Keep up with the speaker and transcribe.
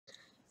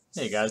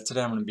Hey guys,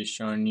 today I'm going to be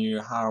showing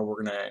you how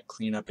we're going to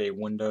clean up a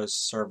Windows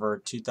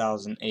Server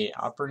 2008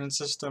 operating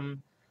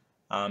system.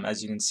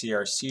 As you can see,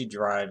 our C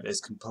drive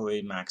is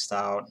completely maxed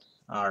out.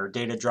 Our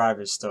data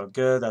drive is still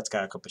good. That's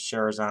got a couple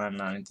shares on it,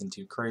 not anything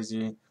too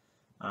crazy.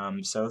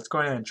 So let's go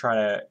ahead and try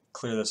to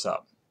clear this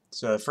up.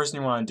 So the first thing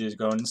you want to do is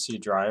go into C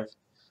drive,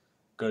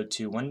 go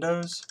to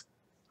Windows,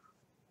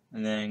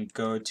 and then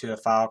go to a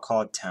file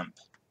called Temp.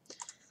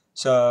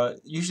 So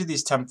usually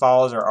these temp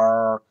files are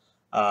our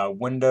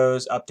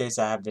Windows updates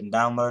that have been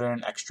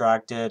downloaded,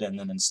 extracted, and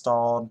then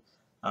installed.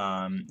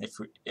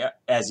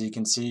 As you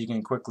can see, you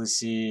can quickly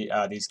see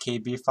these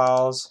KB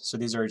files. So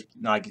these are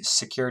like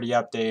security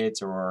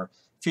updates or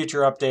future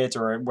updates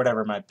or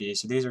whatever it might be.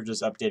 So these are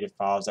just updated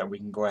files that we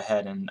can go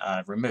ahead and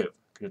remove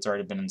because it's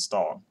already been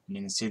installed. And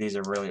you can see these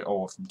are really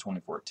old from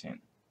 2014.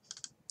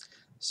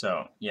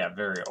 So yeah,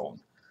 very old.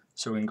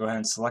 So we can go ahead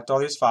and select all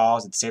these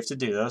files. It's safe to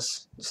do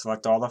this.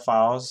 Select all the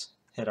files,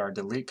 hit our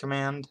delete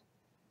command,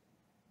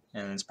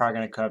 and it's probably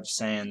going to come up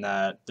saying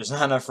that there's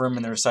not enough room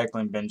in the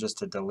recycling bin just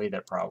to delete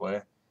it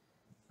probably.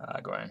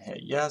 Go ahead and hit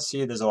yes.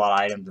 See, there's a lot of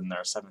items in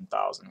there,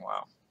 7,000,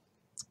 wow.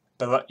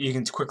 But you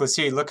can quickly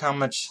see, look how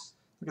much,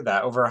 look at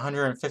that, over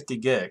 150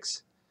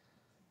 gigs.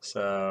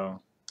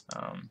 So,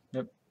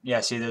 yep.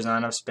 Yeah, see, there's not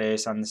enough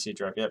space on the C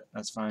drive. Yep,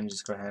 that's fine.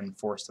 Just go ahead and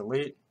force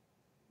delete.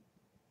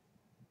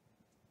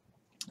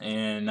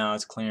 And now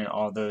it's clearing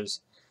all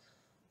those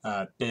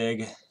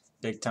big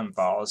temp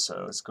files.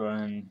 So let's go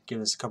ahead and give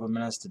this a couple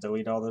minutes to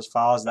delete all those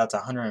files. That's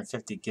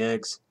 150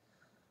 gigs.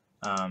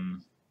 I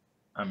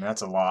mean,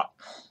 that's a lot.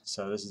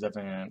 So this is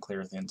definitely going to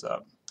clear things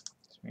up.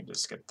 So we can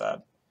just skip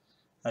that.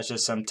 That's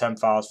just some temp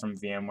files from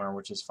VMware,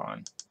 which is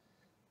fine.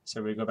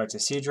 So we go back to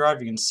C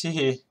drive. You can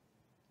see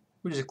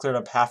we just cleared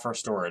up half our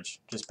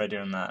storage just by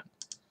doing that.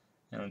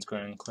 And let's go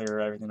ahead and clear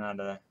everything out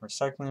of the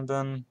recycling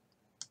bin.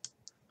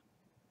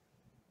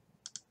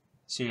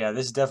 So yeah,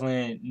 this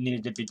definitely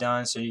needed to be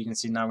done. So you can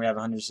see now we have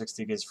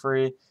 160 gigs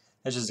free.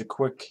 That's just a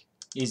quick,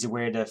 easy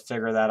way to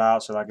figure that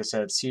out. So like I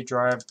said, C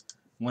drive,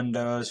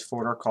 Windows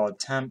folder called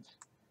Temp.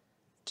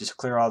 Just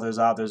clear all those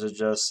out. Those are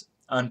just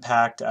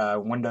unpacked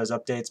Windows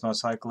updates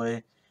most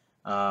likely.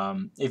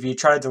 If you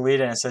try to delete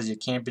it and it says you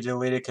can't be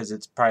deleted because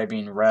it's probably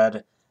being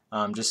read,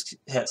 just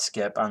hit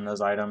skip on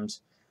those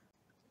items.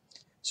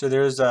 So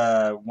there's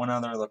one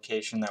other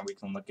location that we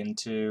can look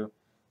into.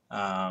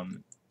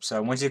 So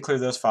once you clear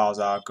those files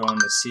out, go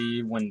into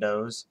C,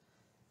 Windows,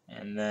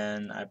 and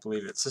then I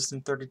believe it's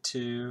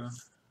System32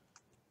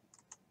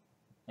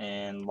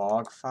 and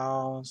log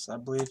files, I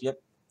believe. Yep.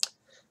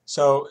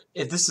 So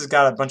if this has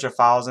got a bunch of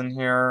files in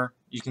here,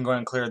 you can go ahead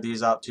and clear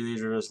these out too.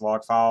 These are just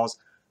log files.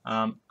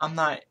 I'm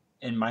not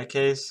in my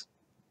case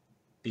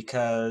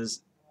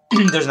because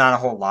there's not a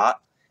whole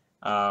lot.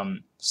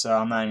 So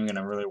I'm not even going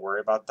to really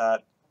worry about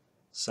that.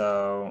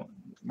 So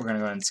we're going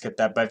to go ahead and skip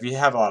that. But if you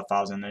have a lot of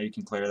files in there, you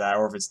can clear that.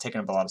 Or if it's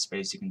taking up a lot of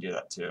space, you can do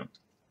that too.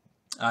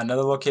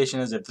 Another location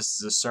is if this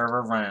is a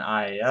server running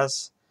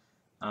IIS.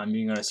 You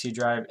can go to C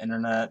drive,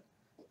 internet,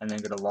 and then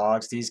go to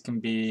logs. These can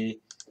be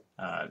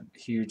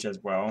huge as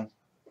well.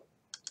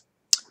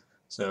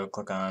 So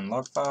click on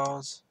log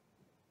files,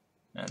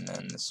 and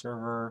then the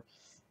server.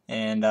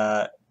 And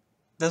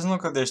doesn't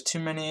look like there's too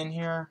many in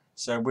here,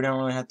 so we don't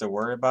really have to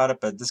worry about it.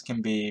 But this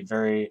can be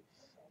very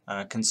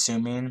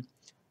consuming.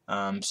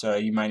 So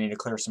you might need to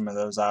clear some of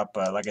those out,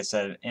 but like I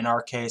said, in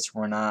our case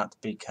we're not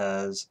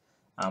because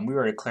we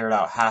already cleared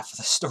out half of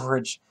the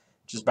storage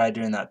just by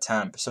doing that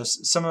temp. So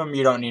some of them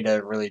you don't need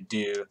to really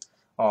do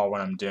all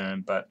what I'm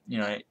doing, but you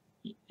know,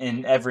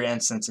 in every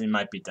instance it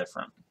might be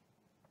different.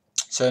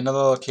 So another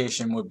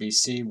location would be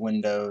C,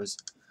 Windows,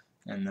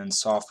 and then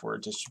software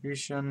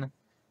distribution.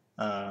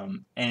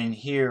 And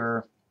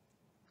here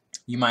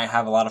you might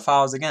have a lot of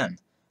files again.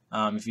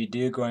 If you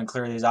do go and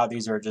clear these out,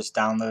 these are just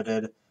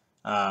downloaded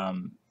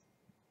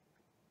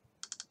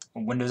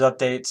Windows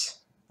updates.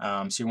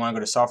 So you want to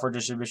go to software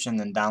distribution,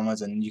 then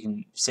downloads, and you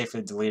can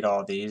safely delete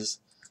all these.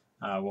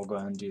 We'll go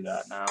ahead and do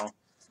that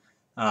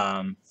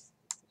now.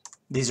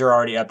 These are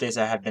already updates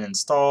that have been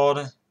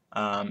installed.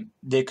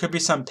 There could be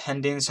some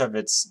pending, so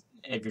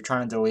if you're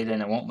trying to delete it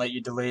and it won't let you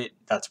delete,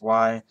 that's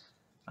why.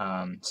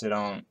 So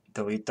don't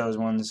delete those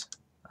ones.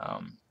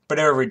 But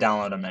ever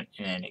re-download them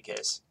in any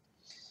case.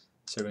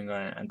 So we can go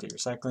ahead and empty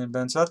recycling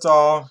bin. So that's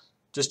all.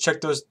 Just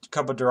check those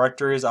couple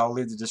directories. I'll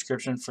leave the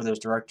description for those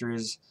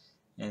directories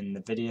in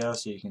the video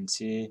so you can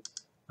see.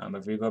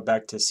 If we go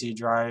back to C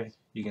drive,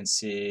 you can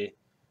see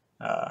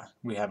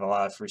we have a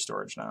lot of free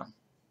storage now.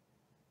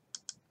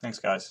 Thanks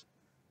guys.